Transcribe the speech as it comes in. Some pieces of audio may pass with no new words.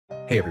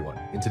Hey everyone,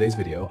 in today's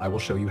video I will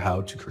show you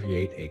how to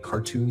create a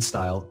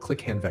cartoon-style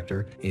click hand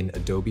vector in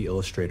Adobe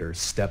Illustrator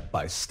step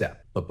by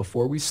step. But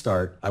before we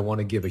start, I want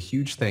to give a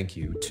huge thank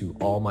you to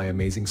all my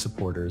amazing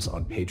supporters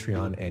on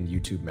Patreon and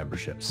YouTube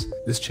memberships.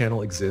 This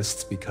channel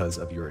exists because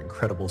of your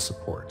incredible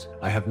support.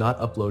 I have not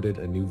uploaded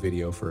a new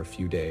video for a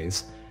few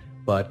days,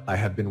 but I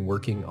have been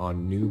working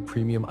on new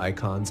premium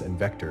icons and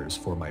vectors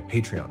for my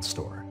Patreon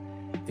store.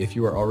 If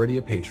you are already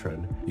a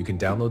patron, you can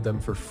download them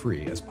for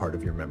free as part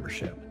of your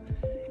membership.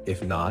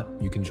 If not,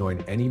 you can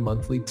join any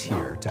monthly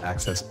tier to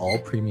access all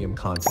premium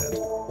content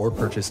or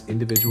purchase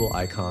individual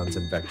icons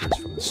and vectors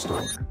from the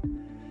store.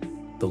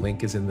 The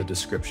link is in the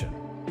description.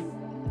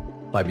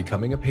 By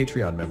becoming a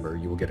Patreon member,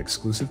 you will get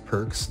exclusive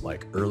perks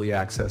like early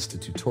access to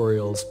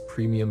tutorials,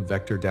 premium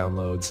vector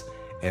downloads,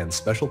 and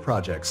special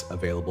projects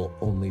available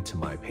only to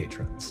my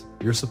patrons.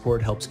 Your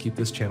support helps keep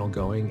this channel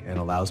going and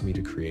allows me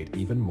to create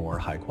even more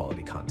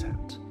high-quality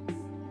content.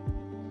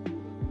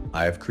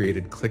 I have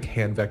created click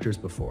hand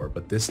vectors before,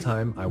 but this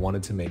time I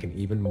wanted to make an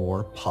even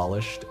more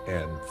polished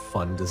and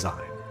fun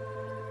design.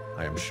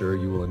 I am sure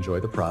you will enjoy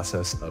the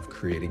process of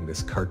creating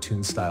this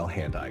cartoon-style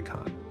hand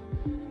icon.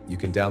 You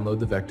can download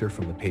the vector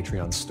from the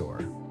Patreon store.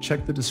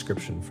 Check the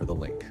description for the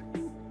link.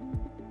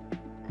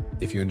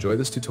 If you enjoy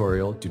this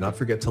tutorial, do not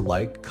forget to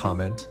like,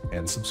 comment,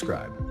 and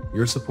subscribe.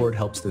 Your support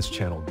helps this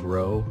channel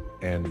grow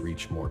and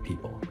reach more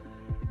people.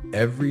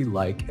 Every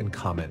like and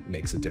comment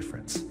makes a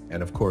difference.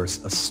 And of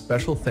course, a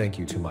special thank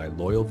you to my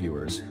loyal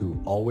viewers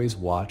who always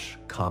watch,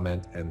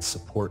 comment, and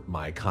support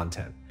my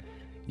content.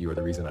 You are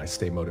the reason I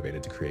stay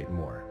motivated to create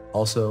more.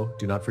 Also,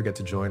 do not forget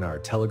to join our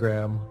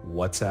Telegram,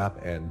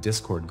 WhatsApp, and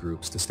Discord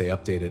groups to stay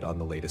updated on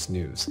the latest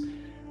news.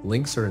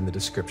 Links are in the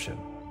description.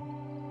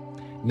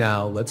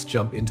 Now, let's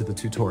jump into the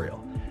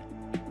tutorial.